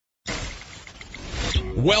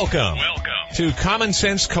Welcome to Common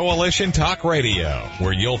Sense Coalition Talk Radio,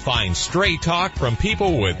 where you'll find straight talk from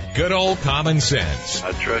people with good old common sense.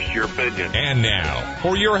 I trust your opinion. And now,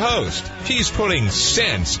 for your host, she's putting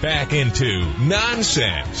sense back into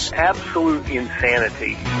nonsense. Absolute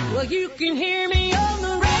insanity. Well, you can hear me on the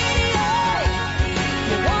radio.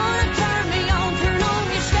 You want to turn me on, turn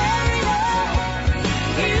on your stereo.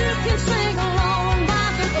 You can sing along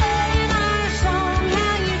while they're playing our song.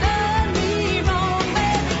 How you done me wrong,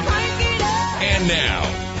 baby, crank it up. And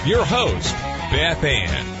now, your host, Beth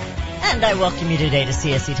Ann. And I welcome you today to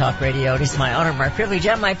CSC Talk Radio. It is my honor, my privilege,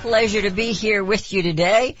 and my pleasure to be here with you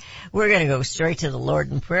today. We're going to go straight to the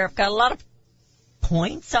Lord in prayer. I've got a lot of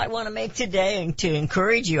points I want to make today and to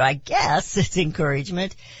encourage you, I guess, it's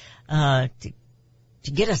encouragement, to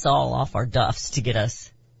get us all off our duffs, to get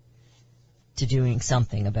us to doing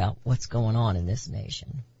something about what's going on in this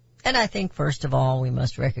nation. And I think, first of all, we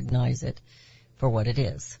must recognize it for what it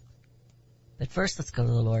is. But first, let's go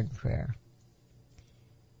to the Lord in prayer.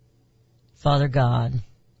 Father God,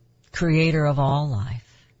 creator of all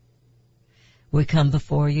life, we come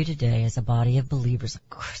before you today as a body of believers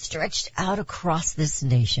stretched out across this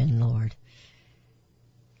nation, Lord,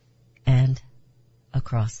 and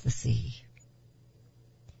across the sea.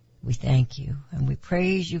 We thank you and we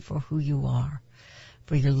praise you for who you are,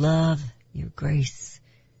 for your love, your grace,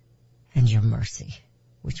 and your mercy,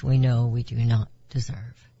 which we know we do not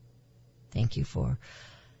deserve. Thank you for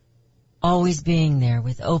always being there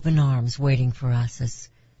with open arms waiting for us as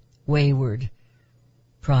wayward,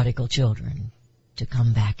 prodigal children to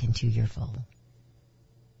come back into your fold.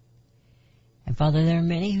 And Father, there are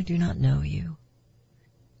many who do not know you.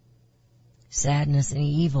 Sadness and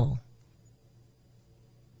evil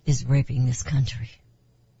is raping this country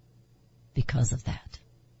because of that.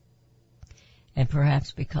 And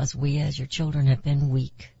perhaps because we as your children have been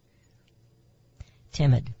weak,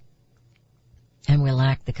 timid, and we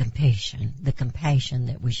lack the compassion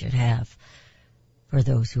that we should have for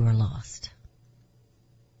those who are lost.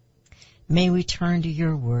 May we turn to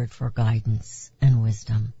your word for guidance and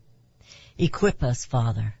wisdom. Equip us,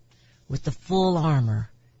 Father, with the full armor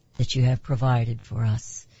that you have provided for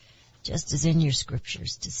us, just as in your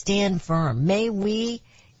scriptures, to stand firm. May we,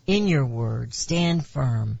 in your word, stand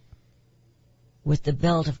firm with the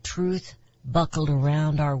belt of truth buckled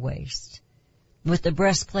around our waist, with the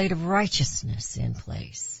breastplate of righteousness in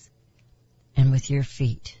place, and with your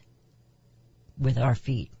feet, with our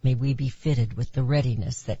feet, may we be fitted with the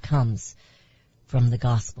readiness that comes from the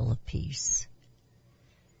gospel of peace.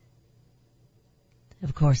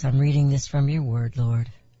 Of course, I'm reading this from your word, Lord.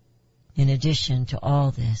 In addition to all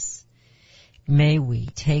this, may we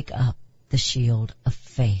take up the shield of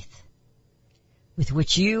faith with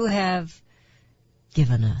which you have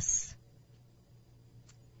given us.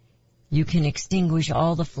 You can extinguish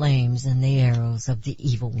all the flames and the arrows of the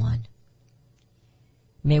evil one.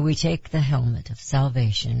 May we take the helmet of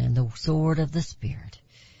salvation and the sword of the Spirit,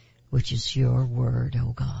 which is your word,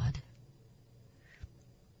 O God.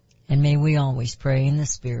 And may we always pray in the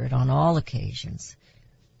Spirit on all occasions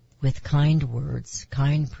with kind words,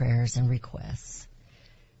 kind prayers, and requests.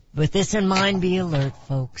 With this in mind, be alert,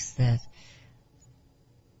 folks,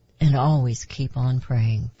 and always keep on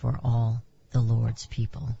praying for all the Lord's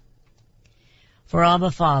people. For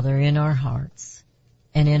Abba, Father, in our hearts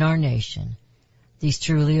and in our nation, these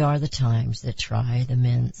truly are the times that try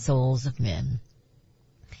the souls of men.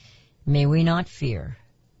 May we not fear,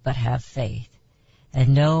 but have faith,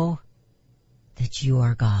 and know that you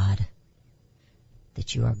are God,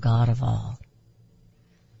 that you are God of all.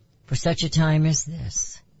 For such a time as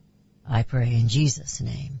this, I pray in Jesus'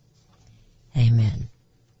 name. Amen.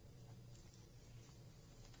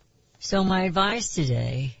 So my advice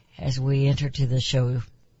today, as we enter to the show,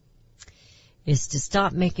 is to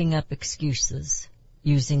stop making up excuses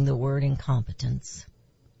using the word incompetence.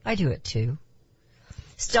 I do it too.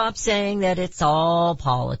 Stop saying that it's all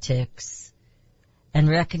politics and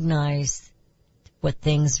recognize what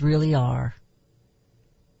things really are,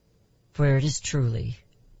 for it is truly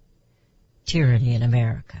tyranny in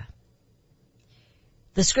America.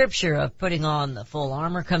 The scripture of putting on the full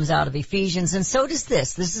armor comes out of Ephesians, and so does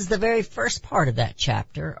this. This is the very first part of that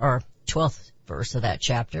chapter, or 12th verse of that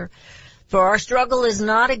chapter. For our struggle is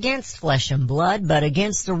not against flesh and blood, but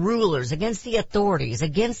against the rulers, against the authorities,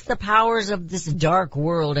 against the powers of this dark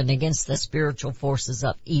world, and against the spiritual forces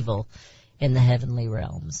of evil in the heavenly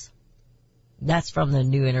realms. That's from the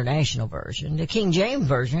New International Version. The King James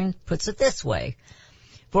Version puts it this way.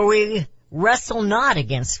 For we wrestle not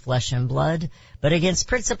against flesh and blood, but against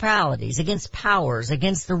principalities, against powers,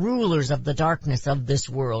 against the rulers of the darkness of this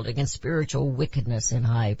world, against spiritual wickedness in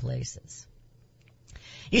high places.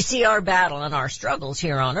 You see, our battle and our struggles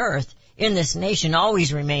here on earth in this nation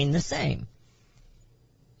always remain the same.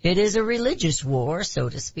 It is a religious war, so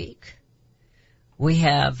to speak. We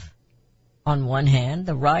have, on one hand,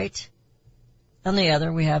 the right, on the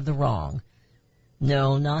other we have the wrong.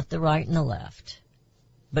 No, not the right and the left,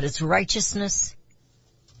 but it's righteousness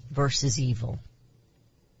versus evil.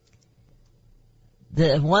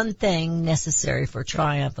 The one thing necessary for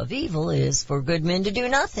triumph of evil is for good men to do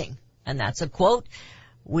nothing. And that's a quote.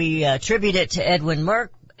 We attribute it to Edmund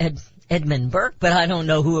Burke, but I don't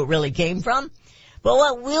know who it really came from. But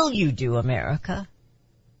what will you do, America?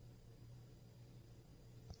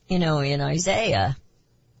 You know, in Isaiah,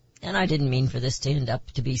 and I didn't mean for this to end up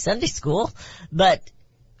to be Sunday school, but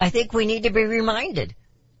I think we need to be reminded.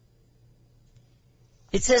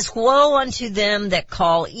 It says, woe unto them that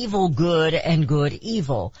call evil good and good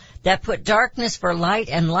evil, that put darkness for light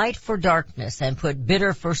and light for darkness, and put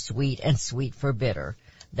bitter for sweet and sweet for bitter.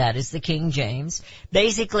 That is the King James.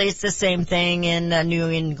 Basically, it's the same thing in the New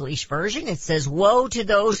English Version. It says, woe to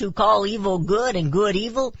those who call evil good and good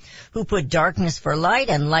evil, who put darkness for light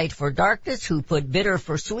and light for darkness, who put bitter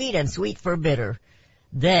for sweet and sweet for bitter.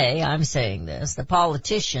 They, I'm saying this, the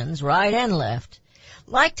politicians, right and left,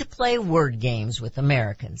 like to play word games with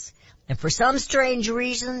Americans. And for some strange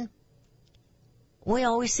reason, we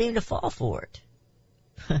always seem to fall for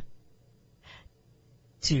it.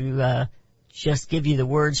 To just give you the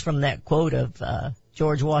words from that quote of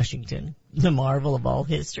George Washington, the marvel of all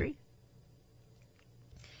history.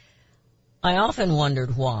 I often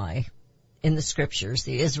wondered why, in the scriptures,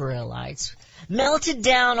 the Israelites melted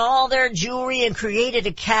down all their jewelry and created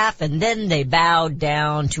a calf, and then they bowed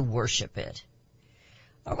down to worship it.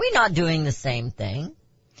 Are we not doing the same thing?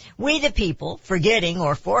 We the people, forgetting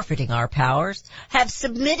or forfeiting our powers, have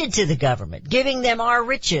submitted to the government, giving them our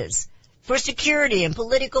riches for security and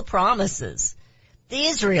political promises. The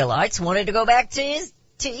Israelites wanted to go back to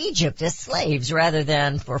Egypt as slaves rather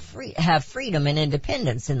than have freedom and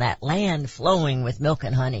independence in that land flowing with milk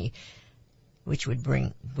and honey, which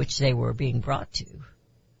they were being brought to.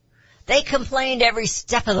 They complained every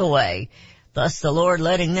step of the way, thus the Lord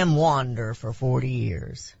letting them wander for 40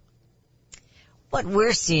 years. What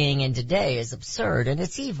we're seeing in today is absurd and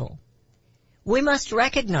it's evil. We must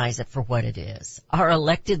recognize it for what it is. Our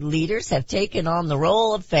elected leaders have taken on the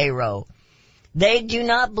role of Pharaoh. They do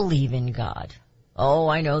not believe in God. Oh,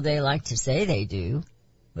 I know they like to say they do,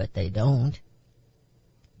 but they don't.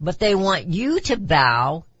 But they want you to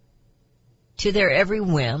bow to their every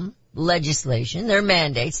whim, legislation, their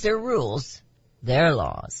mandates, their rules, their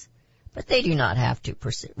laws. But they do not have to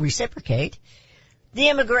reciprocate. The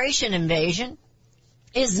immigration invasion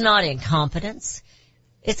is not incompetence.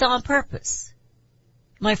 It's on purpose.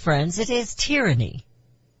 My friends, it is tyranny.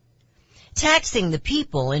 Taxing the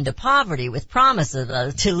people into poverty with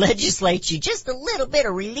promises to legislate you just a little bit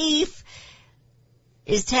of relief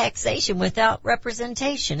is taxation without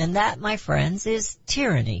representation, and that, my friends, is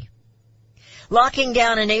tyranny. Locking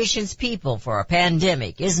down a nation's people for a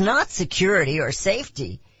pandemic is not security or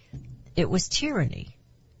safety. It was tyranny.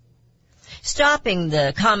 Stopping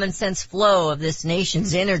the common sense flow of this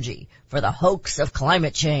nation's energy for the hoax of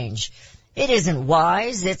climate change. It isn't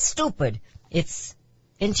wise, it's stupid, it's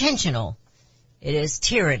intentional. It is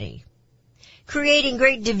tyranny. Creating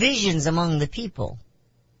great divisions among the people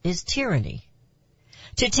is tyranny.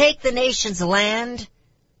 To take the nation's land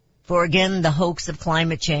for, again, the hoax of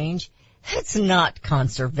climate change, it's not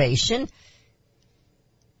conservation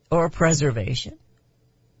or preservation.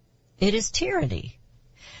 It is tyranny.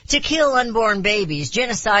 To kill unborn babies,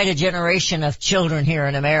 genocide a generation of children here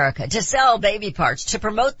in America, to sell baby parts, to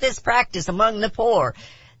promote this practice among the poor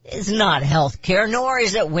is not health care, nor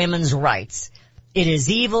is it women's rights. It is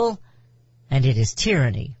evil, and it is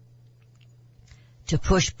tyranny. To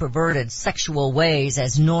push perverted sexual ways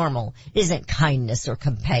as normal isn't kindness or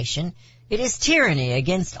compassion. It is tyranny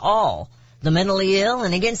against all, the mentally ill,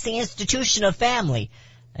 and against the institution of family.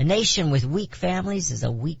 A nation with weak families is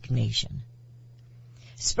a weak nation.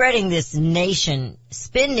 Spending this nation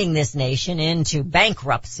into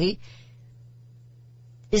bankruptcy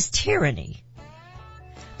is tyranny.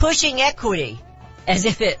 Pushing equity as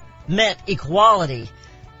if it meant equality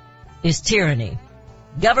is tyranny.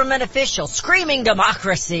 Government officials screaming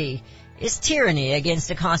democracy is tyranny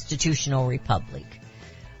against a constitutional republic.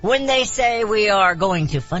 When they say we are going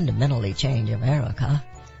to fundamentally change America,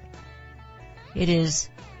 it is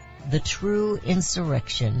the true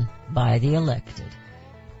insurrection by the elected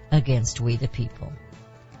against we the people.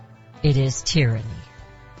 It is tyranny.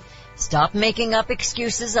 Stop making up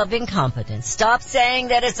excuses of incompetence. Stop saying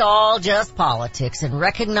that it's all just politics and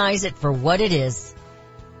recognize it for what it is.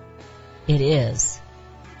 It is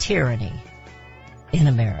tyranny in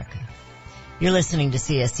America. You're listening to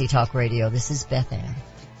CSC Talk Radio. This is Beth Ann,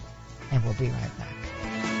 and we'll be right back.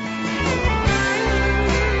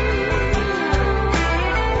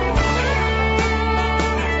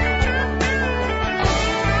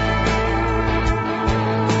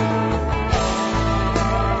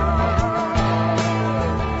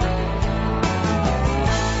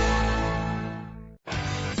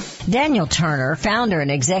 Daniel Turner, founder and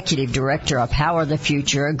executive director of Power the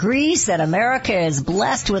Future, agrees that America is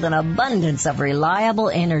blessed with an abundance of reliable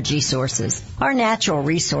energy sources. Our natural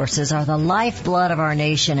resources are the lifeblood of our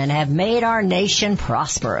nation and have made our nation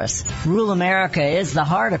prosperous. Rural America is the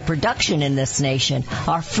heart of production in this nation.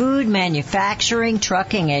 Our food, manufacturing,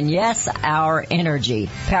 trucking, and yes, our energy.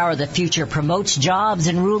 Power the Future promotes jobs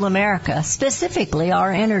in rural America, specifically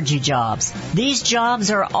our energy jobs. These jobs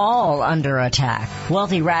are all under attack.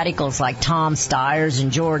 Wealthy radicals like Tom Stiers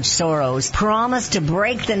and George Soros promise to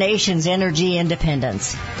break the nation's energy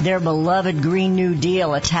independence. Their beloved Green New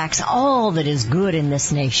Deal attacks all that is good in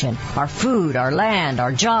this nation. Our food, our land,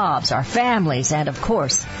 our jobs, our families, and of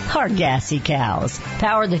course, our gassy cows.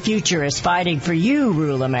 Power the Future is fighting for you,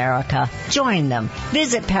 rural America. Join them.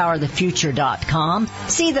 Visit PowerTheFuture.com.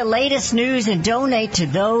 See the latest news and donate to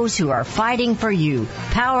those who are fighting for you.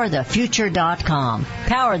 PowerTheFuture.com.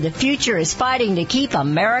 Power the Future is fighting to keep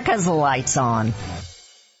America's lights on.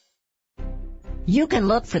 You can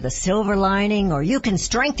look for the silver lining, or you can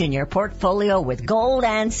strengthen your portfolio with gold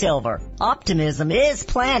and silver. Optimism is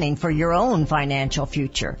planning for your own financial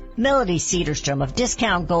future. Melody Cedarstrom of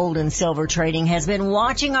Discount Gold and Silver Trading has been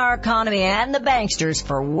watching our economy and the banksters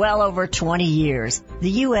for well over 20 years.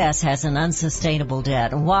 The U.S. has an unsustainable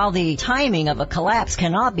debt, and while the timing of a collapse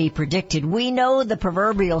cannot be predicted, we know the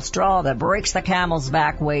proverbial straw that breaks the camel's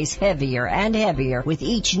back weighs heavier and heavier with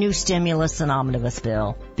each new stimulus and omnibus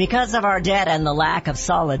bill. Because of our debt and the lack of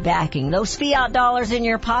solid backing, those fiat dollars in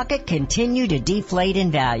your pocket continue to deflate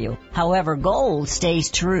in value. However, gold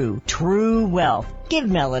stays true wealth. Give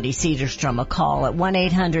Melody Cedarstrom a call at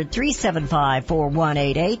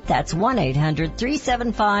 1-800-375-4188. That's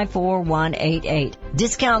 1-800-375-4188.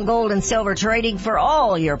 Discount Gold and Silver Trading for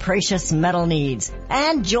all your precious metal needs.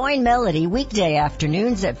 And join Melody weekday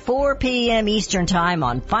afternoons at 4 p.m. Eastern Time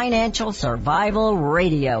on Financial Survival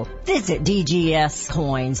Radio. Visit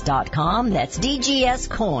DGScoins.com. That's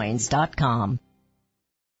DGScoins.com.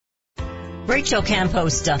 Rachel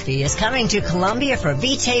Campos Duffy is coming to Columbia for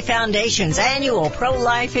Vitae Foundation's annual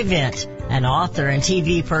pro-life event. An author and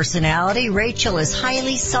TV personality, Rachel is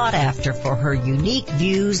highly sought after for her unique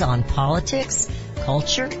views on politics,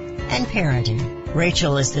 culture, and parenting.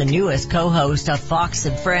 Rachel is the newest co-host of Fox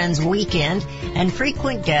and Friends Weekend and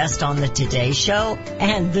frequent guest on the Today Show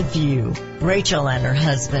and The View. Rachel and her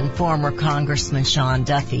husband, former Congressman Sean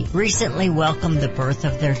Duffy, recently welcomed the birth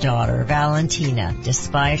of their daughter, Valentina,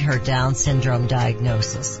 despite her Down syndrome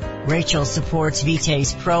diagnosis. Rachel supports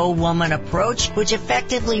Vitae's pro-woman approach, which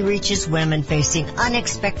effectively reaches women facing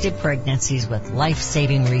unexpected pregnancies with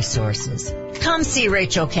life-saving resources. Come see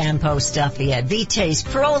Rachel Campos Duffy at Vitae's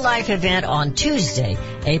pro-life event on Tuesday,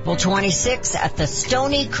 April 26th at the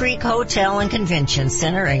Stony Creek Hotel and Convention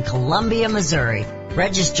Center in Columbia, Missouri.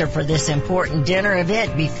 Register for this important dinner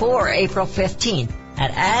event before April 15th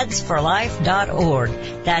at adsforlife.org.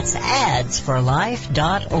 That's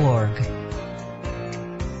adsforlife.org.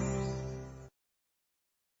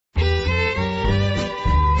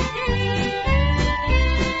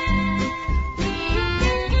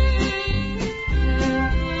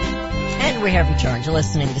 And we have returned. You're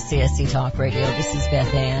listening to CSC Talk Radio. This is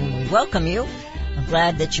Beth Ann. We welcome you. I'm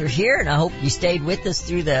glad that you're here, and I hope you stayed with us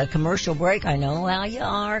through the commercial break. I know how you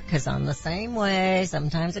are, because I'm the same way.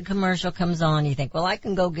 Sometimes a commercial comes on, you think, well, I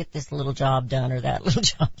can go get this little job done or that little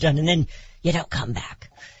job done, and then you don't come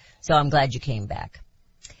back. So I'm glad you came back.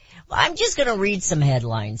 Well, I'm just going to read some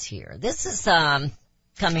headlines here. This is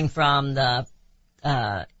coming from the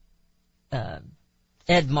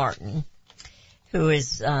Ed Martin, who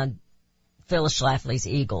is Phyllis Schlafly's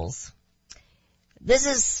Eagles. This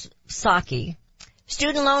is Psaki.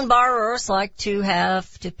 Student loan borrowers like to have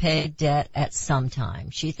to pay debt at some time.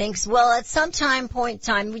 She thinks, well, at some point in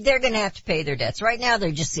time, they're going to have to pay their debts. Right now,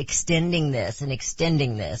 they're just extending this and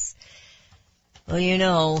extending this. Well, you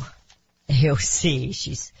know,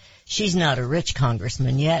 AOC, she's not a rich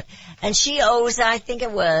congressman yet, and she owes, I think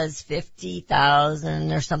it was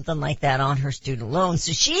 $50,000 or something like that on her student loans.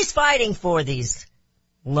 So she's fighting for these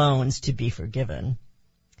loans to be forgiven.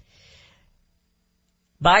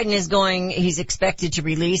 Biden he's expected to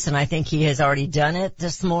release, and I think he has already done it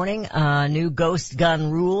this morning, new ghost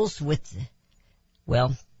gun rules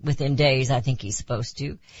within days. I think he's supposed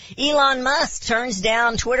to. Elon Musk turns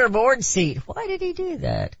down Twitter board seat. Why did he do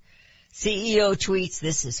that? CEO tweets,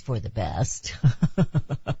 "This is for the best."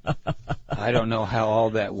 I don't know how all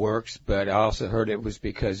that works, but I also heard it was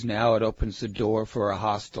because now it opens the door for a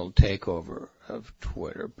hostile takeover of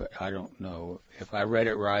Twitter, but I don't know if I read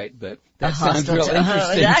it right, but that sounds real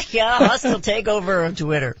interesting. Hostile takeover of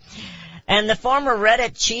Twitter. And the former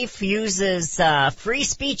Reddit chief uses free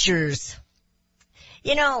speechers.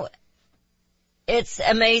 You know, it's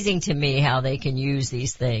amazing to me how they can use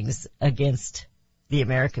these things against the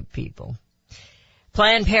American people.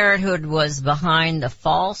 Planned Parenthood was behind the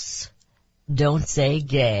false "Don't Say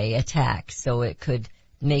Gay" attack, so it could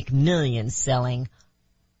make millions selling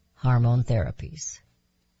hormone therapies.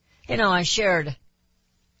 You know, I shared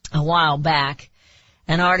a while back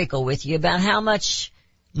an article with you about how much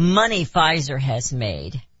money Pfizer has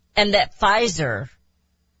made, and that Pfizer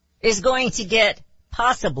is going to get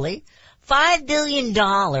possibly $5 billion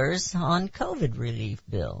on COVID relief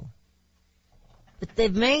bill. But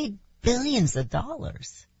they've made billions of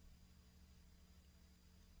dollars.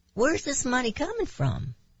 Where's this money coming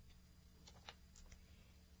from?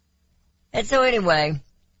 And so anyway,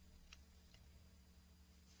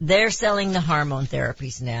 they're selling the hormone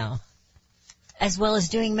therapies now, as well as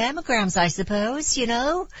doing mammograms, I suppose, you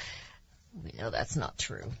know. We know that's not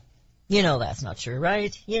true. You know that's not true,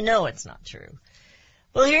 right? You know it's not true.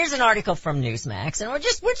 Well, here's an article from Newsmax, and we're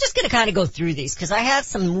just going to kind of go through these because I have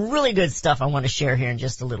some really good stuff I want to share here in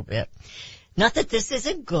just a little bit. Not that this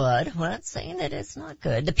isn't good. I'm not saying that it's not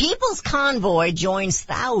good. The People's Convoy joins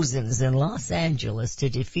thousands in Los Angeles to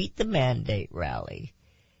defeat the mandate rally.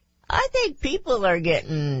 I think people are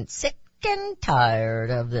getting sick and tired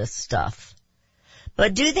of this stuff.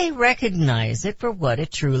 But do they recognize it for what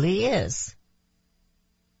it truly is?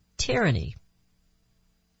 Tyranny.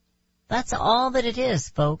 That's all that it is,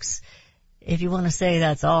 folks. If you want to say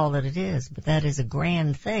that's all that it is, but that is a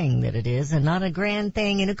grand thing that it is, and not a grand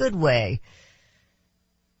thing in a good way.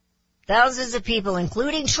 Thousands of people,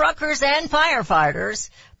 including truckers and firefighters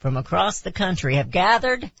from across the country, have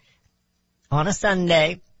gathered on a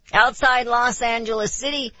Sunday outside Los Angeles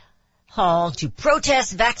City Hall to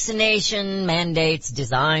protest vaccination mandates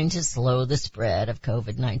designed to slow the spread of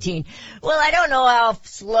COVID-19. Well, I don't know how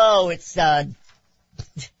slow it's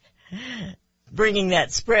bringing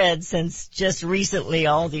that spread, since just recently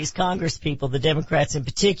all these Congress people, the Democrats in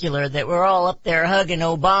particular, that were all up there hugging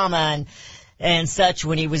Obama and such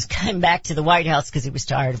when he was coming back to the White House because he was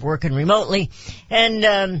tired of working remotely.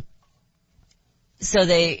 And so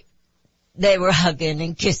they were hugging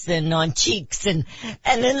and kissing on cheeks, and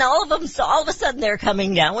then all of a sudden they're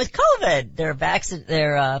coming down with COVID.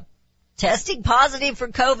 They're testing positive for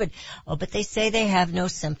COVID. Oh, but they say they have no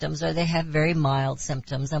symptoms, or they have very mild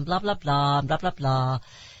symptoms, and blah, blah, blah, blah, blah, blah.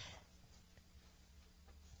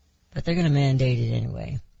 But they're going to mandate it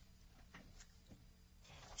anyway.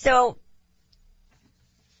 So,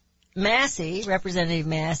 Representative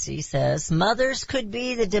Massey says, mothers could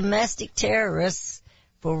be the domestic terrorists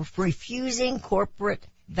for refusing corporate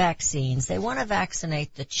vaccines. They want to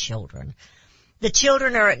vaccinate the children. The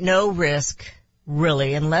children are at no risk,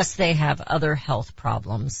 really, unless they have other health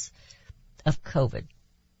problems of COVID.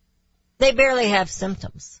 They barely have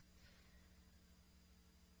symptoms.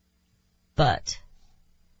 But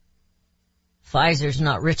Pfizer's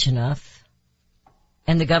not rich enough,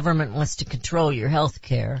 and the government wants to control your health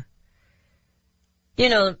care. You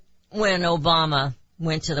know, when Obama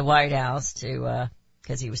went to the White House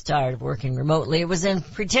because he was tired of working remotely, it was in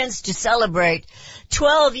pretense to celebrate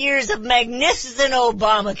 12 years of magnificent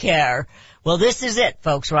Obamacare. Well, this is it,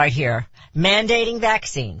 folks, right here. Mandating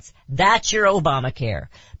vaccines. That's your Obamacare.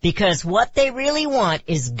 Because what they really want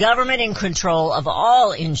is government in control of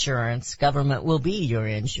all insurance. Government will be your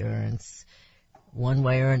insurance, one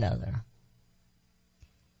way or another.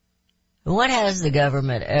 What has the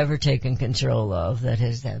government ever taken control of that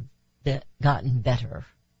has gotten better?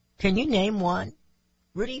 Can you name one?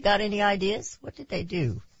 Rudy, got any ideas? What did they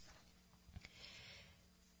do?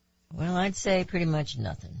 Well, I'd say pretty much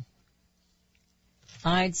nothing.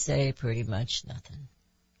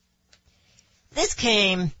 This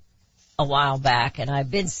came a while back, and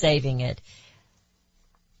I've been saving it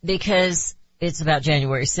because it's about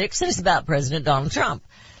January 6th and it's about President Donald Trump.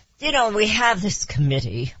 You know, we have this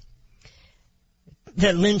committee,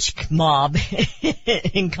 the lynch mob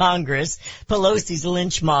in Congress, Pelosi's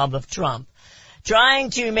lynch mob of Trump, trying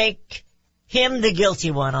to make him the guilty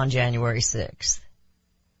one on January 6th.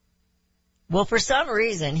 Well, for some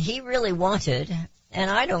reason, he really wanted, and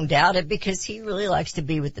I don't doubt it because he really likes to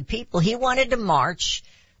be with the people, he wanted to march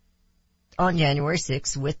on January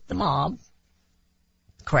 6th with the mob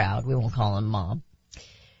crowd, we won't call them mob,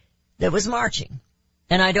 that was marching.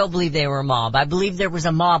 And I don't believe they were a mob. I believe there was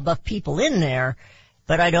a mob of people in there,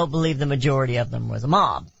 but I don't believe the majority of them was a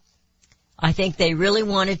mob. I think they really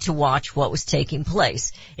wanted to watch what was taking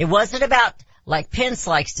place. It wasn't about, like Pence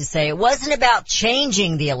likes to say, it wasn't about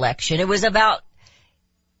changing the election. It was about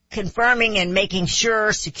confirming and making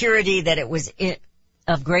sure security that it was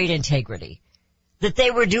of great integrity, that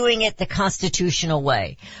they were doing it the constitutional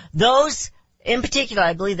way. Those, in particular,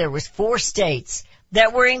 I believe there was 4 states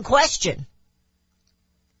that were in question.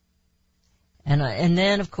 And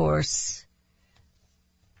then, of course,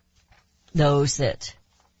 those that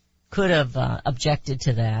could have objected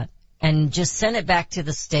to that and just sent it back to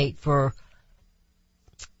the state for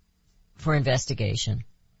investigation,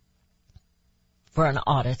 for an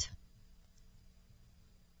audit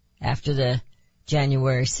after the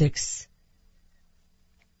January 6th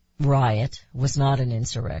riot was not an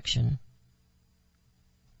insurrection.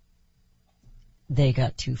 They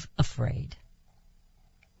got too afraid.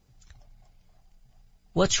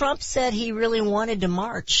 Well, Trump said he really wanted to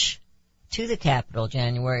march to the Capitol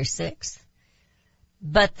January 6th,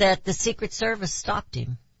 but that the Secret Service stopped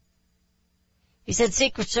him. He said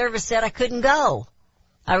Secret Service said I couldn't go.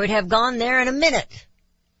 I would have gone there in a minute.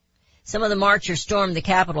 Some of the marchers stormed the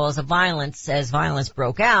Capitol as violence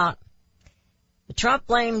broke out. But Trump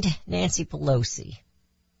blamed Nancy Pelosi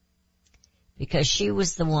because she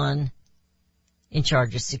was the one in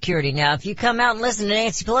charge of security. Now, if you come out and listen to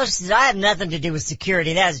Nancy Pelosi, I have nothing to do with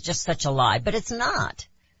security. That is just such a lie, but it's not.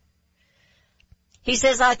 He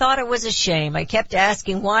says, I thought it was a shame. I kept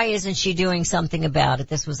asking, why isn't she doing something about it?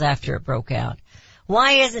 This was after it broke out.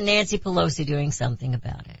 Why isn't Nancy Pelosi doing something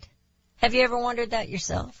about it? Have you ever wondered that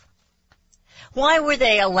yourself? Why were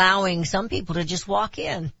they allowing some people to just walk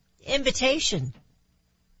in? Invitation.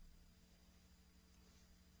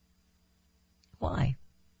 Why?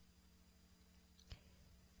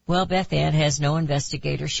 Well, Beth Ann has no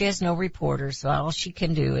investigators. She has no reporters, so all she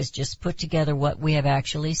can do is just put together what we have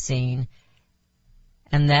actually seen.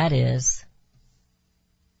 And that is,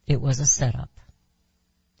 it was a setup.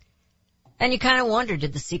 And you kind of wonder,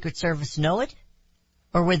 did the Secret Service know it?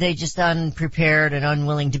 Or were they just unprepared and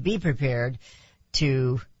unwilling to be prepared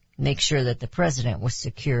to make sure that the president was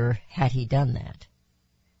secure had he done that?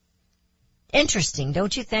 Interesting,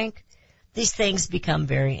 don't you think? These things become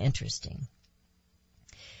very interesting.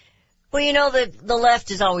 Well, you know, the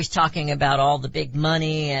left is always talking about all the big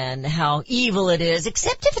money and how evil it is,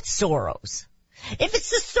 except if it's Soros. If it's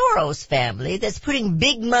the Soros family that's putting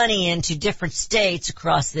big money into different states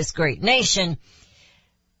across this great nation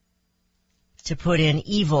to put in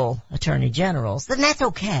evil attorney generals, then that's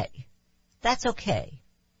okay. That's okay.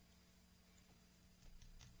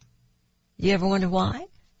 You ever wonder why?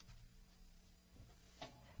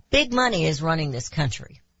 Big money is running this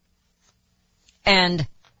country. And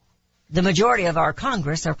the majority of our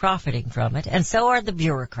Congress are profiting from it, and so are the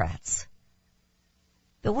bureaucrats.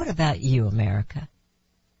 But what about you, America?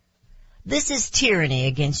 This is tyranny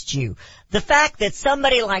against you. The fact that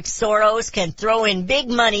somebody like Soros can throw in big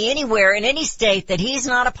money anywhere in any state that he's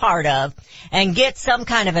not a part of and get some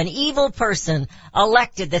kind of an evil person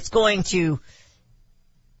elected that's going to,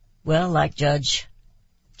 well, like Judge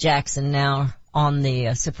Jackson now on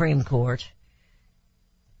the Supreme Court,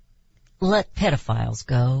 let pedophiles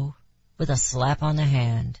go with a slap on the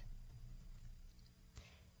hand.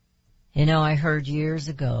 You know, I heard years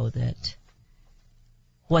ago that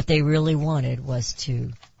what they really wanted was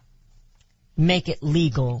to make it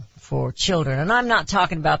legal for children. And I'm not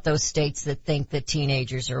talking about those states that think that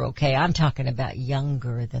teenagers are okay. I'm talking about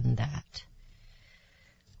younger than that.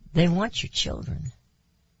 They want your children.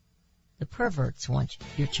 The perverts want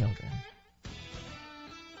your children.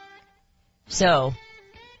 So,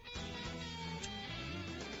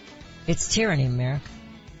 it's tyranny, America.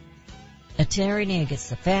 A tyranny against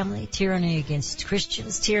the family, tyranny against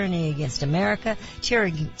Christians, tyranny against America,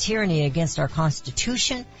 tyranny against our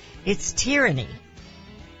Constitution. It's tyranny.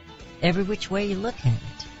 Every which way you look at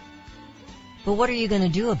it. But what are you going to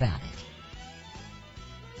do about it?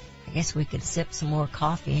 I guess we could sip some more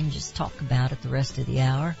coffee and just talk about it the rest of the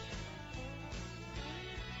hour.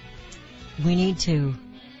 We need to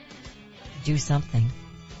do something.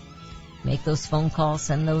 Make those phone calls,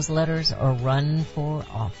 send those letters, or run for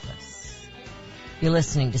office. You're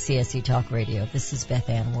listening to CSC Talk Radio. This is Beth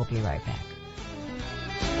Ann. We'll be right back.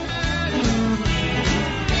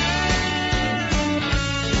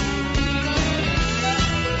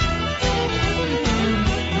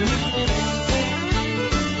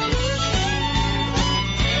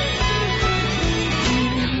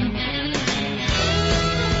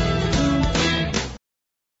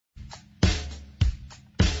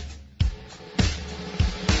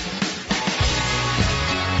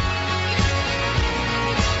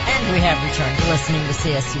 we have returned to listening to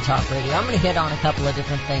CSC Talk Radio. I'm going to hit on a couple of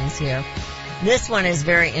different things here. This one is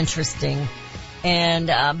very interesting,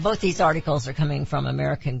 and both these articles are coming from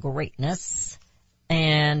American Greatness.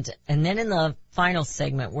 And then in the final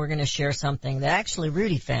segment, we're going to share something that actually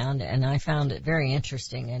Rudy found, and I found it very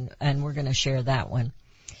interesting, and we're going to share that one.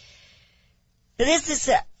 This is,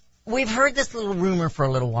 we've heard this little rumor for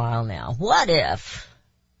a little while now. What if,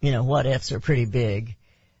 what ifs are pretty big.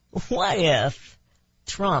 What if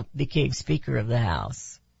Trump became Speaker of the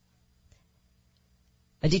House?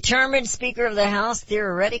 A determined Speaker of the House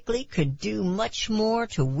theoretically could do much more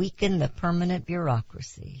to weaken the permanent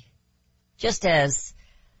bureaucracy, just as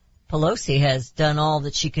Pelosi has done all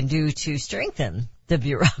that she can do to strengthen the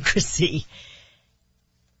bureaucracy.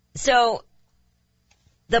 So,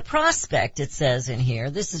 the prospect, it says in here,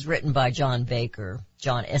 this is written by John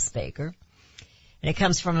S. Baker, and it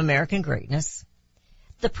comes from American Greatness.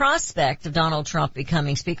 The prospect of Donald Trump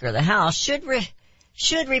becoming Speaker of the House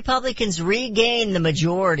should Republicans regain the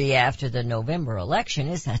majority after the November election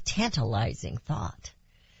is a tantalizing thought.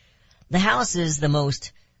 The House is the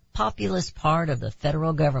most populous part of the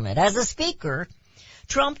federal government. As a Speaker,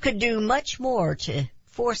 Trump could do much more to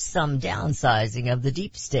force some downsizing of the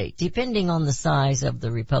deep state, depending on the size of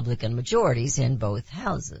the Republican majorities in both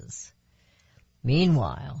houses.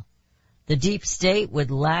 Meanwhile, the deep state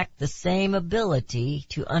would lack the same ability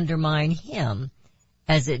to undermine him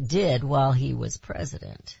as it did while he was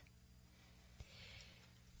president.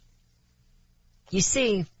 You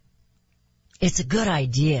see, it's a good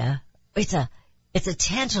idea. It's a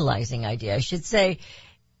tantalizing idea. I should say,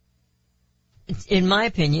 in my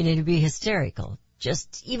opinion, it'd be hysterical.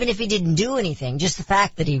 Just, even if he didn't do anything, just the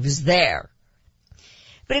fact that he was there.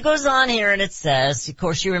 But it goes on here and it says, of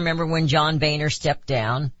course you remember when John Boehner stepped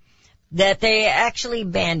down, that they actually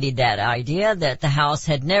bandied that idea that the House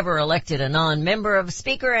had never elected a non-member of a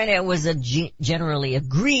Speaker, and it was generally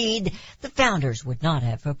agreed the founders would not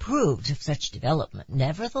have approved of such development.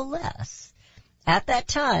 Nevertheless, at that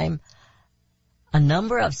time, a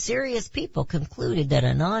number of serious people concluded that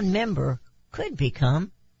a non-member could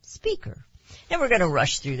become Speaker. And we're going to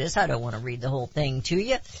rush through this. I don't want to read the whole thing to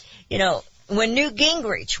you. When Newt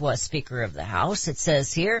Gingrich was Speaker of the House, it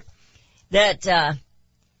says here that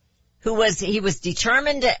he was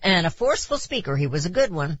determined and a forceful speaker. He was a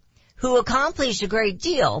good one, who accomplished a great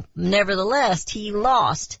deal. Nevertheless, he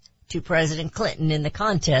lost to President Clinton in the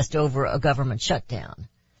contest over a government shutdown.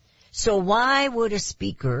 So why would a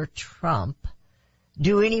Speaker, Trump,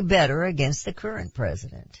 do any better against the current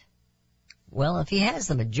president? Well, if he has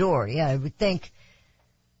the majority, I would think,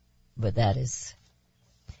 but that is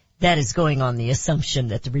going on the assumption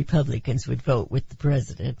that the Republicans would vote with the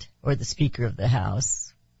president or the Speaker of the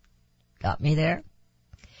House. Got me there?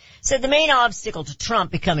 So the main obstacle to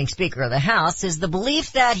Trump becoming Speaker of the House is the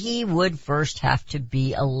belief that he would first have to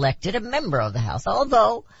be elected a member of the House.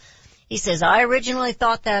 Although, he says, I originally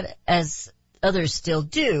thought that, as others still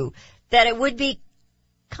do, that it would be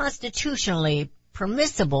constitutionally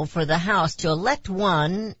permissible for the House to elect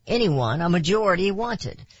anyone a majority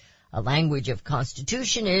wanted. A language of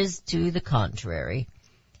Constitution is to the contrary.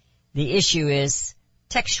 The issue is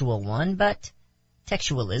textual one, but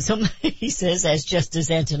textualism, he says, as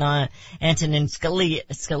Justice Antonin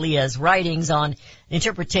Scalia's writings on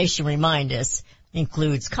interpretation remind us,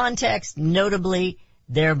 includes context, notably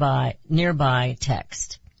nearby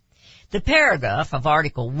text. The paragraph of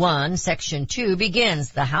Article 1, Section 2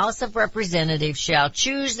 begins, the House of Representatives shall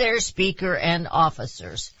choose their Speaker and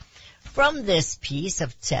officers. From this piece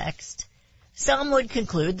of text, some would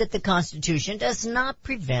conclude that the Constitution does not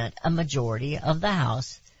prevent a majority of the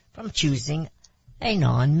House from choosing a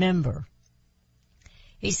non-member.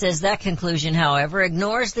 He says that conclusion, however,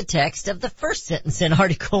 ignores the text of the first sentence in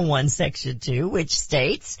Article 1, Section 2, which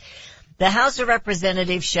states, the House of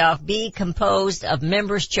Representatives shall be composed of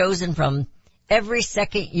members chosen from every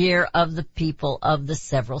second year of the people of the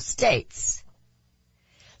several states.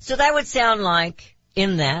 So that would sound like,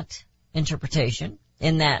 in that interpretation,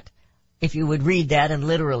 if you would read that and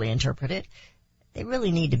literally interpret it, they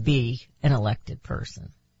really need to be an elected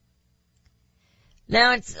person.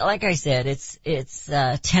 Now, it's, like I said, it's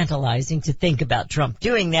tantalizing to think about Trump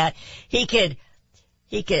doing that. He could,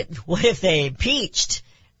 what if they impeached?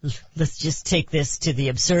 Let's just take this to the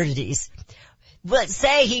absurdities. Let's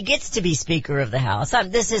say he gets to be Speaker of the House.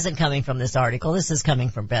 This isn't coming from this article. This is coming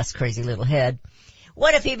from Beth's crazy little head.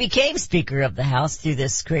 What if he became Speaker of the House through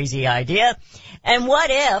this crazy idea? And what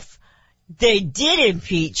if they did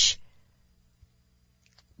impeach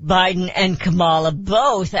Biden and Kamala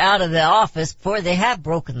both out of the office before they have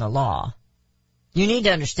broken the law? You need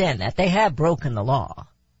to understand that. They have broken the law.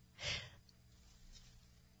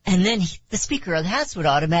 And then the Speaker of the House would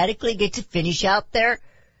automatically get to finish out their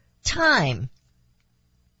time.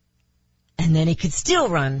 And then he could still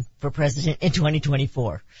run for president in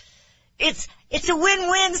 2024. It's a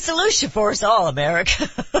win-win solution for us all, America.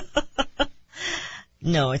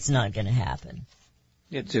 No, it's not going to happen.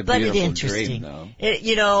 It's a But beautiful it's interesting. dream, though.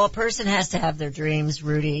 You know, a person has to have their dreams,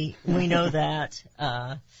 Rudy. We know that.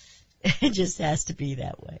 It just has to be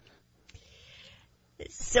that way.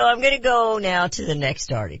 So I'm going to go now to the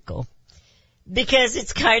next article because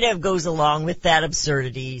it's kind of goes along with that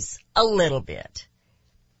absurdities a little bit.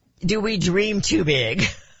 Do we dream too big?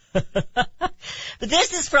 But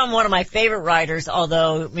this is from one of my favorite writers,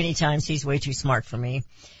 although many times he's way too smart for me,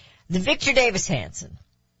 the Victor Davis Hanson.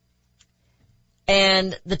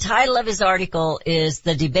 And the title of his article is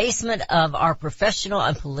The Debasement of Our Professional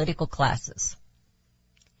and Political Classes.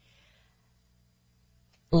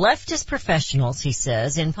 Leftist professionals, he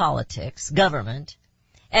says, in politics, government,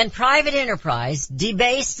 and private enterprise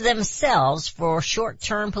debased themselves for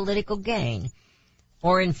short-term political gain,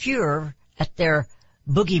 or in furor at their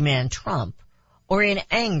boogeyman Trump, or in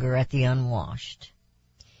anger at the unwashed.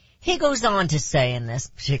 He goes on to say in this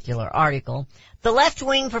particular article, the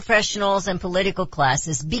left-wing professionals and political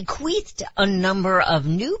classes bequeathed a number of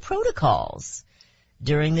new protocols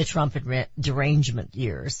during the Trump derangement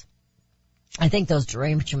years. I think those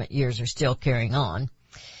derangement years are still carrying on.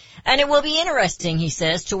 And it will be interesting, he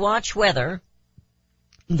says, to watch whether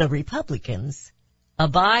the Republicans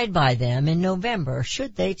abide by them in November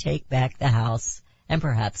should they take back the House and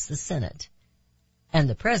perhaps the Senate and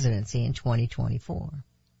the presidency in 2024.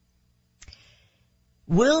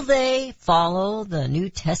 Will they follow the New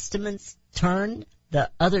Testament's turn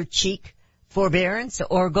the other cheek forbearance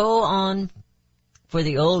or go on for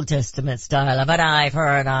the Old Testament style of an eye for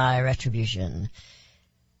an eye retribution?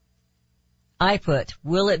 I put,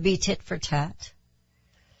 will it be tit for tat?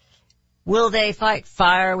 Will they fight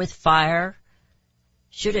fire with fire?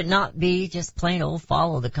 Should it not be just plain old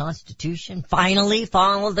follow the Constitution? Finally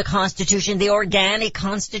follow the Constitution, the organic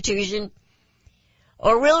Constitution?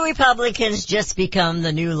 Or will Republicans just become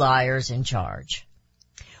the new liars in charge?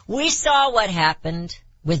 We saw what happened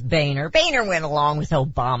with Boehner. Boehner went along with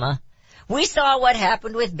Obama. We saw what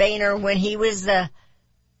happened with Boehner when he was the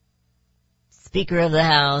Speaker of the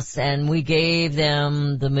House, and we gave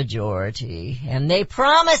them the majority. And they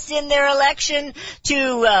promised in their election to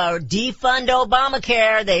defund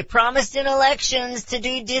Obamacare. They promised in elections to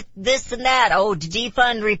do this and that. Oh, to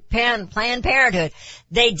defund Planned Parenthood.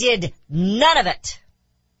 They did none of it.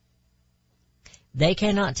 They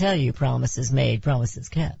cannot tell you promises made, promises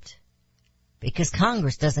kept. Because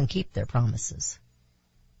Congress doesn't keep their promises.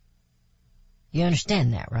 You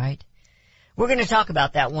understand that, right? We're going to talk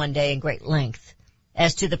about that one day in great length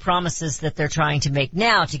as to the promises that they're trying to make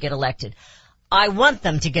now to get elected. I want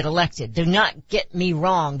them to get elected. Do not get me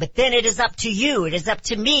wrong. But then it is up to you. It is up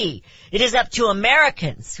to me. It is up to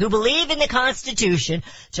Americans who believe in the Constitution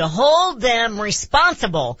to hold them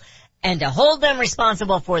responsible and to hold them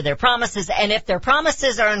responsible for their promises. And if their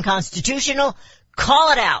promises are unconstitutional,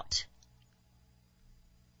 call it out.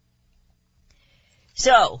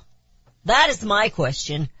 So, that is my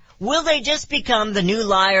question. Will they just become the new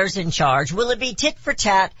liars in charge? Will it be tit for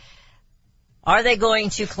tat? Are they going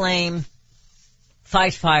to claim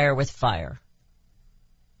fight fire with fire?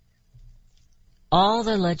 All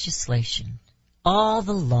the legislation, all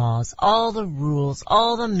the laws, all the rules,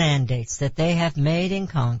 all the mandates that they have made in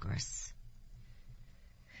Congress,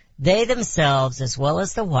 they themselves, as well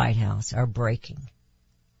as the White House, are breaking.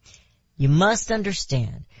 You must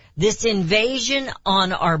understand, this invasion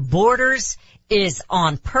on our borders is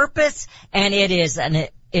on purpose, and it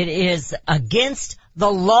is against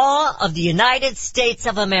the law of the United States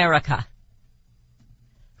of America.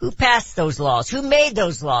 Who passed those laws? Who made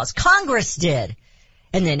those laws? Congress did.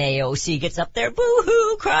 And then AOC gets up there,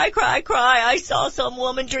 boo-hoo, cry, cry, cry. I saw some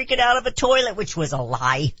woman drinking out of a toilet, which was a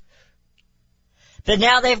lie. But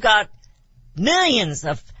now they've got millions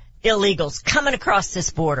of illegals coming across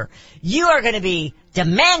this border. You are going to be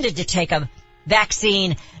demanded to take a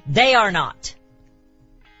vaccine. They are not.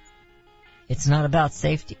 It's not about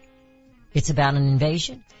safety. It's about an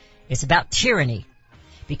invasion. It's about tyranny.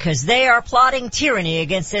 Because they are plotting tyranny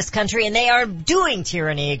against this country, and they are doing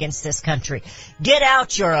tyranny against this country. Get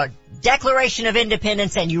out your Declaration of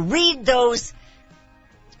Independence and you read those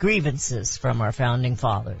grievances from our founding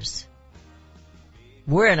fathers.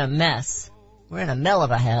 We're in a mess. We're in a mell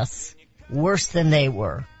of a mess. Worse than they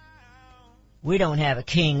were. We don't have a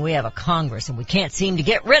king. We have a Congress, and we can't seem to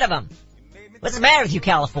get rid of them. What's the matter with you,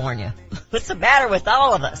 California? What's the matter with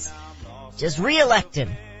all of us? Just re-elect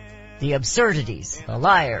him. The absurdities, the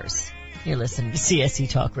liars, You're listening to CSC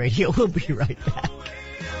Talk Radio. We'll be right back. Let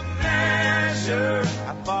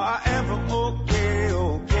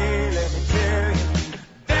me tell you,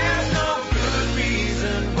 there's no good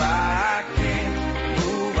reason why I can't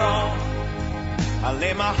move on. I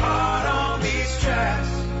lay my heart on these tracks.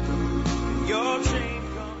 Your train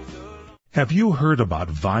comes along. Have you heard about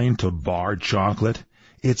Vine to Bar chocolate?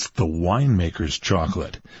 It's the winemaker's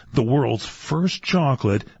chocolate, the world's first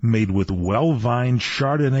chocolate made with well-vined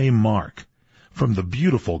Chardonnay marc from the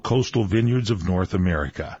beautiful coastal vineyards of North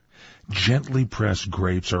America. Gently pressed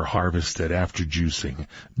grapes are harvested after juicing,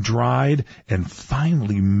 dried and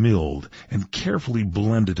finely milled and carefully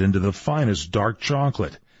blended into the finest dark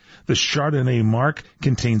chocolate. The Chardonnay marc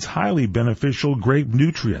contains highly beneficial grape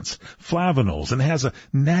nutrients, flavanols, and has a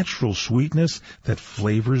natural sweetness that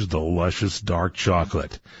flavors the luscious dark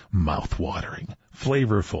chocolate. Mouth-watering,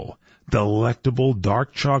 flavorful, delectable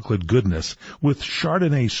dark chocolate goodness with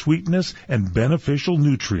Chardonnay sweetness and beneficial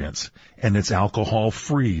nutrients. And it's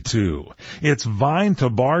alcohol-free, too. It's Vine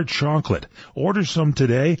to Bar chocolate. Order some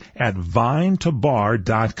today at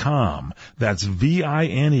vinetobar.com. That's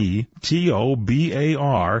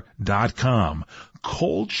VINETOBAR.com.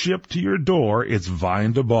 Cold shipped to your door, it's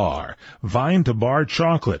Vine to Bar. Vine to Bar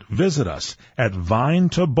chocolate. Visit us at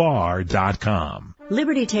vinetobar.com.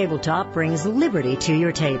 Liberty Tabletop brings liberty to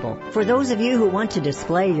your table. For those of you who want to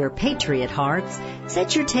display your patriot hearts,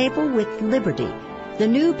 set your table with Liberty, the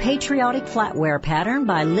new patriotic flatware pattern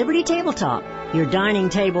by Liberty Tabletop. Your dining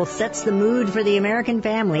table sets the mood for the American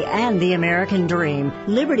family and the American dream.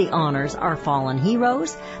 Liberty honors our fallen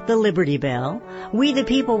heroes, the Liberty Bell, We the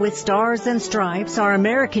People with Stars and Stripes, our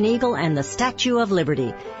American Eagle, and the Statue of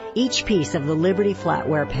Liberty. Each piece of the Liberty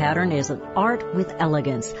flatware pattern is an art with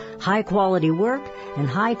elegance, high-quality work, and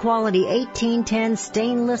high-quality 1810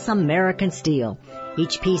 stainless American steel.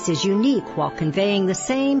 Each piece is unique while conveying the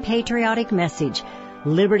same patriotic message,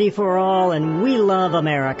 liberty for all and we love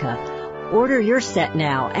America. Order your set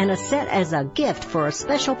now and a set as a gift for a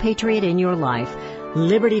special patriot in your life.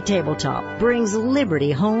 Liberty Tabletop brings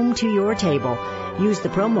liberty home to your table. Use the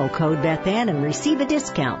promo code BethAnn and receive a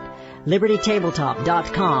discount.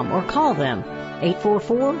 LibertyTabletop.com or call them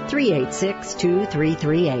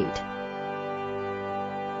 844-386-2338.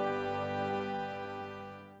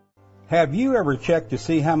 Have you ever checked to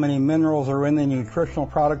see how many minerals are in the nutritional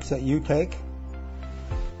products that you take?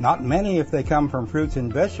 Not many if they come from fruits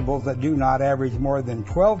and vegetables that do not average more than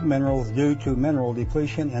 12 minerals due to mineral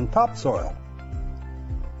depletion in topsoil.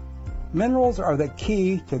 Minerals are the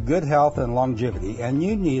key to good health and longevity, and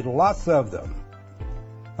you need lots of them.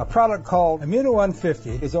 A product called Immuno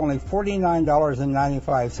 150 is only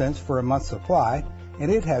 $49.95 for a month's supply,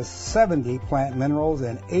 and it has 70 plant minerals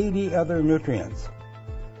and 80 other nutrients.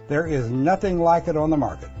 There is nothing like it on the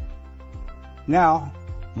market. Now,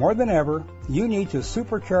 more than ever, you need to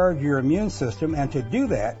supercharge your immune system, and to do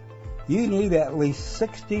that, you need at least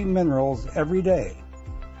 60 minerals every day.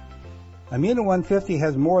 Immuno 150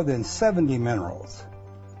 has more than 70 minerals.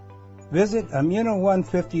 Visit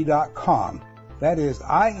Immuno150.com. That is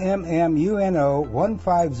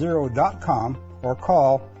IMMUNO150.com, or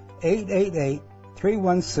call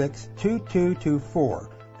 888-316-2224.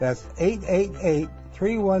 That's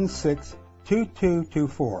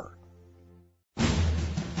 888-316-2224.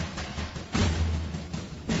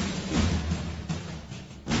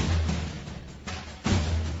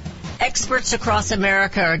 Experts across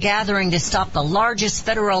America are gathering to stop the largest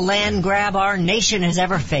federal land grab our nation has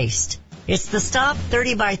ever faced. It's the Stop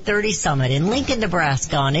 30 by 30 Summit in Lincoln,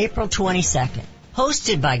 Nebraska on April 22nd.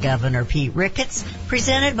 Hosted by Governor Pete Ricketts,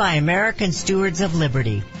 presented by American Stewards of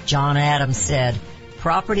Liberty. John Adams said,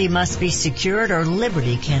 "Property must be secured or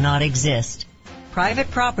liberty cannot exist."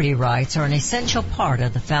 Private property rights are an essential part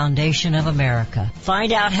of the foundation of America.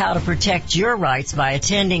 Find out how to protect your rights by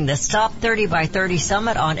attending the Stop 30 by 30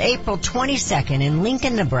 Summit on April 22nd in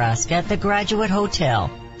Lincoln, Nebraska at the Graduate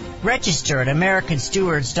Hotel. Register at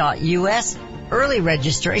AmericanStewards.us. Early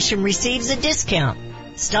registration receives a discount.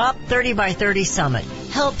 Stop 30 by 30 Summit.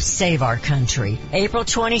 Help save our country. April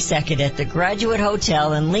 22nd at the Graduate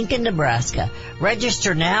Hotel in Lincoln, Nebraska.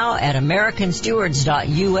 Register now at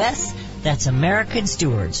AmericanStewards.us. That's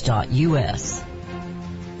AmericanStewards.us.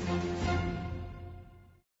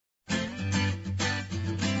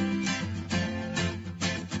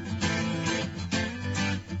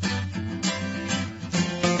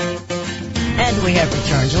 And we have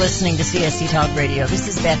returned. You're listening to CSC Talk Radio. This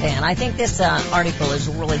is Beth Ann. I think this article is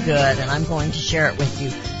really good, and I'm going to share it with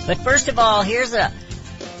you. But first of all, here's the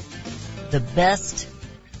best,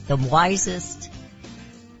 the wisest,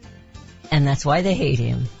 and that's why they hate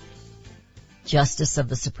him, Justice of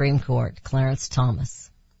the Supreme Court, Clarence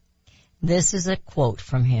Thomas. This is a quote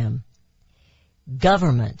from him.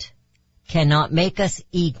 Government cannot make us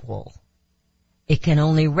equal. It can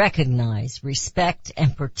only recognize, respect,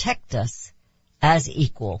 and protect us as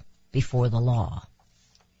equal before the law.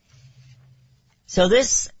 So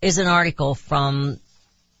this is an article from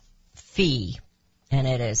FEE, and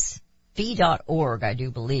it is fee.org, I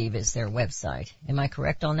do believe, is their website. Am I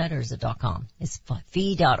correct on that, or is it .com? It's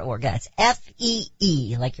fee.org. That's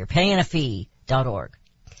F-E-E, like you're paying a fee.org.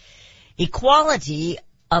 Equality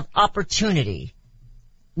of opportunity,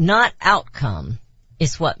 not outcome,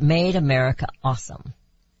 is what made America awesome.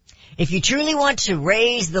 If you truly want to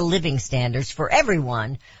raise the living standards for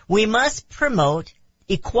everyone, we must promote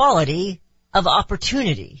equality of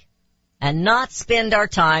opportunity and not spend our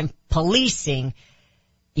time policing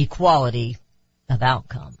equality of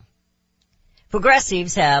outcome.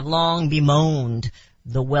 Progressives have long bemoaned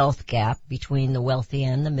the wealth gap between the wealthy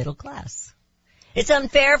and the middle class. It's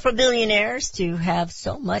unfair for billionaires to have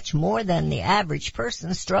so much more than the average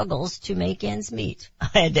person struggles to make ends meet. I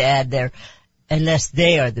had to add there, unless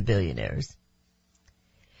they are the billionaires.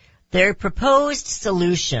 Their proposed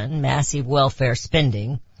solution, massive welfare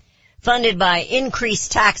spending, funded by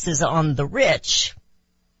increased taxes on the rich,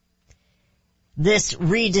 this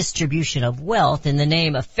redistribution of wealth in the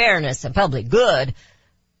name of fairness and public good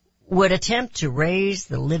would attempt to raise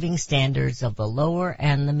the living standards of the lower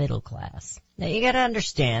and the middle class. Now you gotta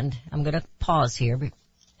understand, I'm gonna pause here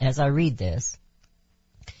as I read this.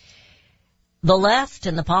 The left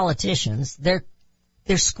and the politicians, they're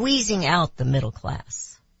squeezing out the middle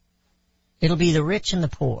class. It'll be the rich and the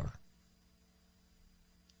poor.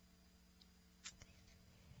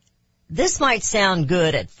 This might sound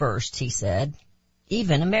good at first, he said,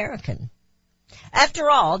 even American. After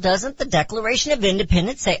all, doesn't the Declaration of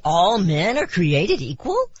Independence say all men are created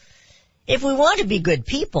equal? If we want to be good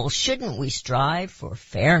people, shouldn't we strive for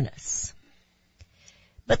fairness?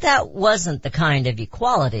 But that wasn't the kind of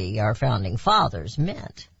equality our founding fathers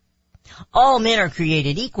meant. All men are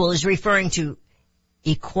created equal is referring to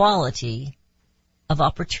equality of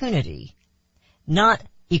opportunity, not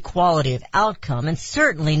equality of outcome, and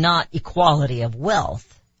certainly not equality of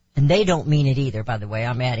wealth. And they don't mean it either, by the way.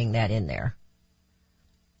 I'm adding that in there.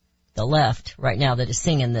 The left, right now, that is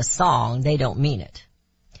singing this song, they don't mean it.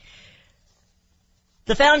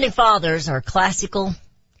 The founding fathers are classical.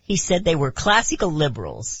 He said they were classical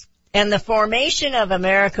liberals. And the formation of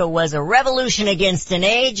America was a revolution against an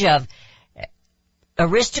age of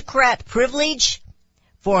aristocrat privilege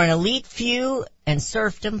for an elite few and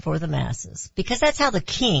serfdom for the masses. Because that's how the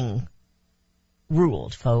king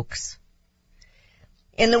ruled, folks.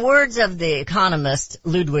 In the words of the economist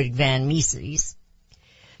Ludwig van Mises,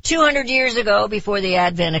 200 years ago, before the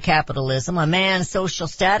advent of capitalism, a man's social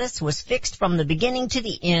status was fixed from the beginning to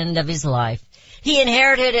the end of his life. He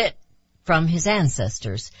inherited it from his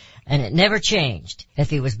ancestors, and it never changed. If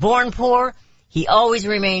he was born poor, he always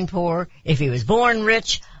remained poor. If he was born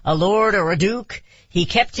rich, a lord or a duke, he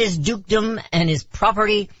kept his dukedom and his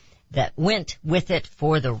property that went with it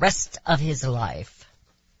for the rest of his life.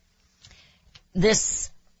 This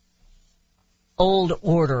old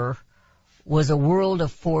order was a world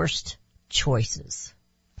of forced choices.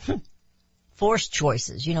 Forced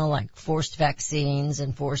choices, like forced vaccines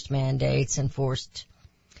and forced mandates and forced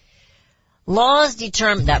laws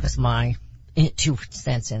determined, that was my 2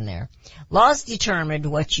 cents in there. Laws determined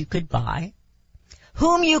what you could buy,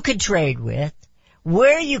 whom you could trade with,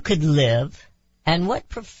 where you could live, and what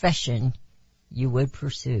profession you would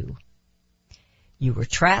pursue. You were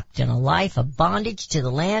trapped in a life of bondage to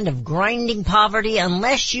the land of grinding poverty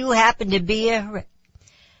unless you happened to be an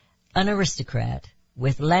aristocrat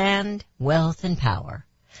with land, wealth, and power.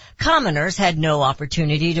 Commoners had no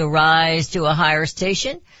opportunity to rise to a higher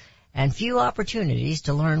station and few opportunities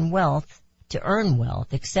to earn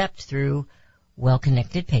wealth except through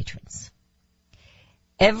well-connected patrons.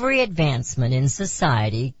 Every advancement in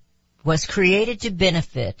society was created to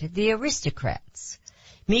benefit the aristocrats.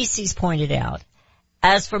 Mises pointed out,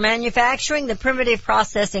 as for manufacturing, the primitive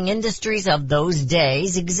processing industries of those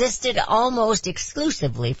days existed almost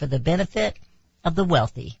exclusively for the benefit of the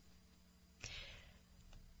wealthy.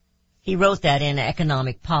 He wrote that in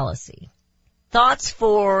Economic Policy. Thoughts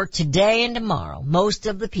for today and tomorrow. Most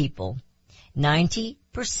of the people,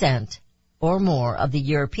 90% or more of the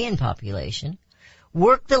European population,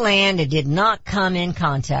 worked the land and did not come in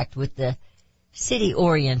contact with the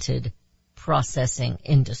city-oriented processing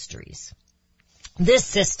industries. This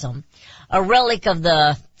system, a relic of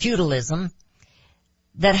the feudalism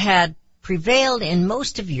that had prevailed in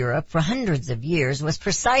most of Europe for hundreds of years, was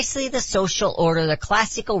precisely the social order the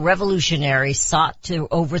classical revolutionaries sought to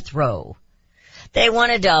overthrow. They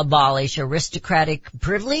wanted to abolish aristocratic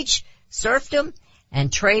privilege, serfdom,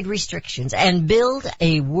 and trade restrictions, and build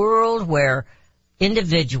a world where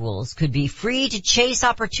individuals could be free to chase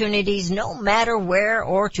opportunities no matter where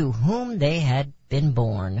or to whom they had been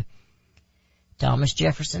born. Thomas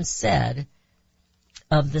Jefferson said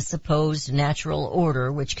of the supposed natural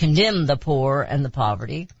order which condemned the poor and the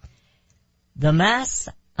poverty, "The mass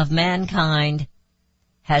of mankind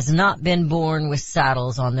has not been born with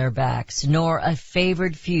saddles on their backs, nor a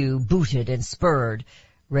favored few booted and spurred,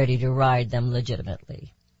 ready to ride them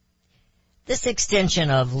legitimately." This extension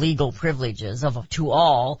of legal privileges to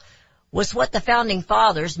all was what the Founding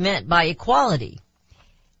Fathers meant by equality,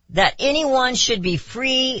 that anyone should be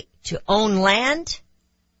free to own land,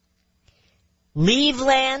 leave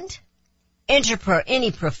land, enter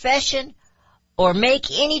any profession, or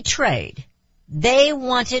make any trade. They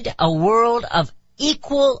wanted a world of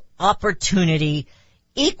equal opportunity,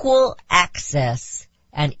 equal access,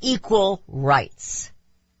 and equal rights.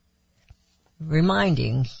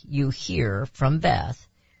 Reminding you here from Beth,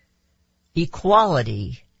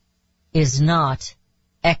 equality is not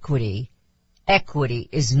equity. Equity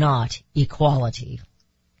is not equality.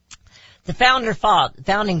 The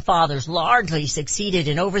Founding Fathers largely succeeded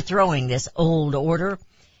in overthrowing this old order,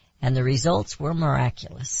 and the results were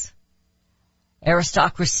miraculous.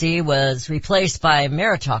 Aristocracy was replaced by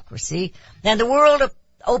meritocracy, and the world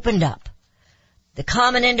opened up. The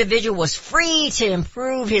common individual was free to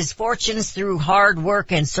improve his fortunes through hard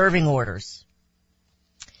work and serving orders.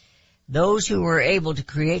 Those who were able to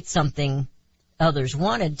create something others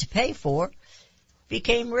wanted to pay for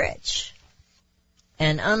became rich.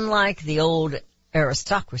 And unlike the old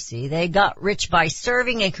aristocracy, they got rich by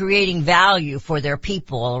serving and creating value for their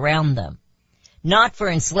people around them, not for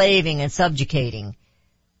enslaving and subjugating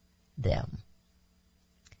them.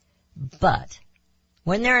 But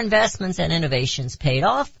when their investments and innovations paid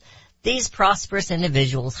off, these prosperous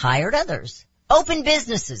individuals hired others, opened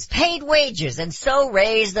businesses, paid wages, and so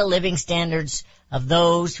raised the living standards of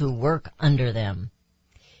those who work under them.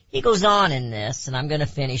 He goes on in this, and I'm going to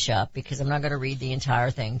finish up because I'm not going to read the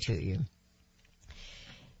entire thing to you.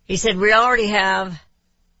 He said, "We already have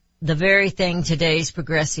the very thing today's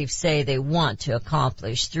progressives say they want to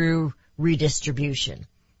accomplish through redistribution,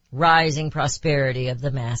 rising prosperity of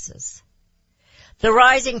the masses. The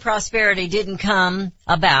rising prosperity didn't come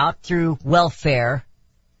about through welfare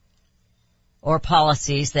or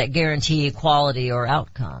policies that guarantee equality or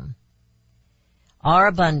outcome. Our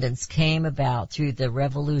abundance came about through the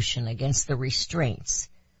revolution against the restraints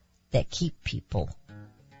that keep people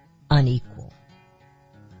unequal."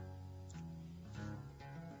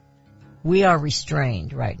 We are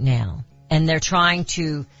restrained right now, and they're trying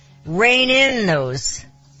to rein in those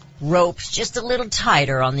ropes just a little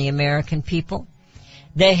tighter on the American people.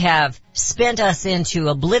 They have spent us into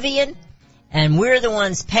oblivion, and we're the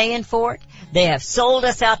ones paying for it. They have sold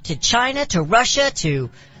us out to China, to Russia,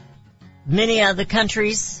 to many other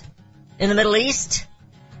countries in the Middle East,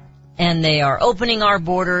 and they are opening our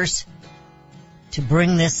borders to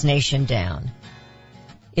bring this nation down.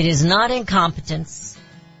 It is not incompetence.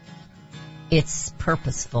 It's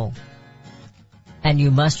purposeful. And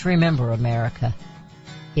you must remember, America,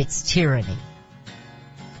 it's tyranny.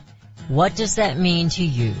 What does that mean to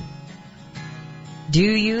you? Do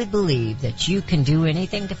you believe that you can do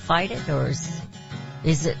anything to fight it, or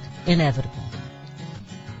is it inevitable?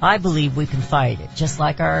 I believe we can fight it, just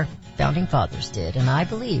like our Founding Fathers did, and I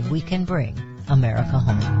believe we can bring America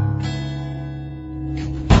home.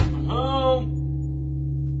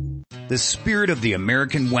 The spirit of the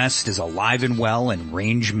American West is alive and well in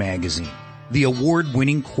Range Magazine, the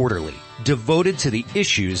award-winning quarterly devoted to the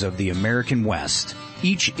issues of the American West.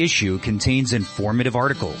 Each issue contains informative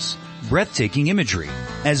articles, breathtaking imagery,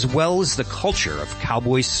 as well as the culture of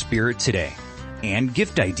cowboy spirit today, and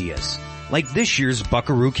gift ideas, like this year's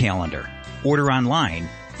Buckaroo calendar. Order online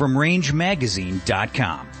from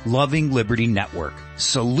rangemagazine.com. Loving Liberty Network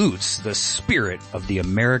salutes the spirit of the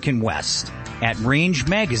American West at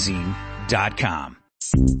rangemagazine.com.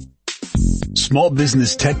 Small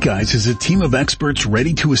Business Tech Guys is a team of experts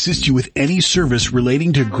ready to assist you with any service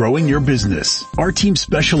relating to growing your business. Our team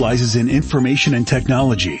specializes in information and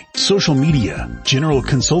technology, social media, general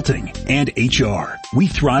consulting, and HR. We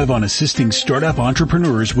thrive on assisting startup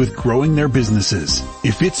entrepreneurs with growing their businesses.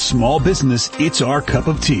 If it's small business, it's our cup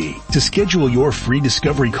of tea. To schedule your free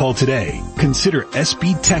discovery call today, consider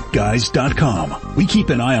sbtechguys.com. We keep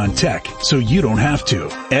an eye on tech so you don't have to.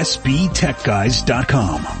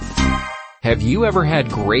 sbtechguys.com. Have you ever had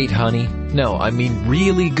great honey? No, I mean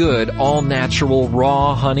really good, all-natural,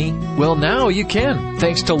 raw honey? Well, now you can,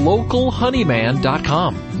 thanks to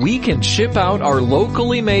LocalHoneyman.com. We can ship out our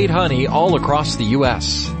locally made honey all across the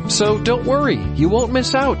U.S. So don't worry, you won't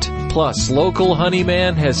miss out. Plus, Local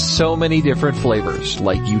Honeyman has so many different flavors,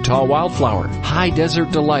 like Utah Wildflower, High Desert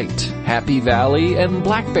Delight, Happy Valley, and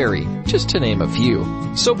Blackberry, just to name a few.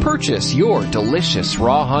 So purchase your delicious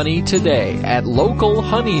raw honey today at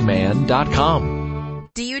LocalHoneyman.com.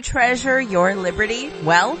 Do you treasure your liberty?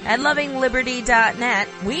 Well, at LovingLiberty.net,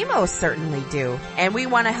 we most certainly do. And we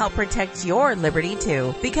want to help protect your liberty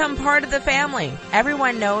too. Become part of the family.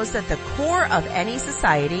 Everyone knows that the core of any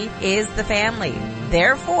society is the family.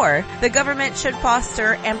 Therefore, the government should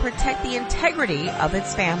foster and protect the integrity of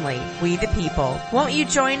its family, we the people. Won't you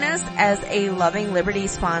join us as a Loving Liberty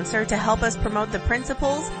sponsor to help us promote the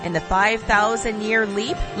principles in the 5,000-year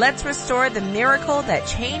leap? Let's restore the miracle that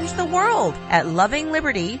changed the world at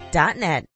LovingLiberty.net.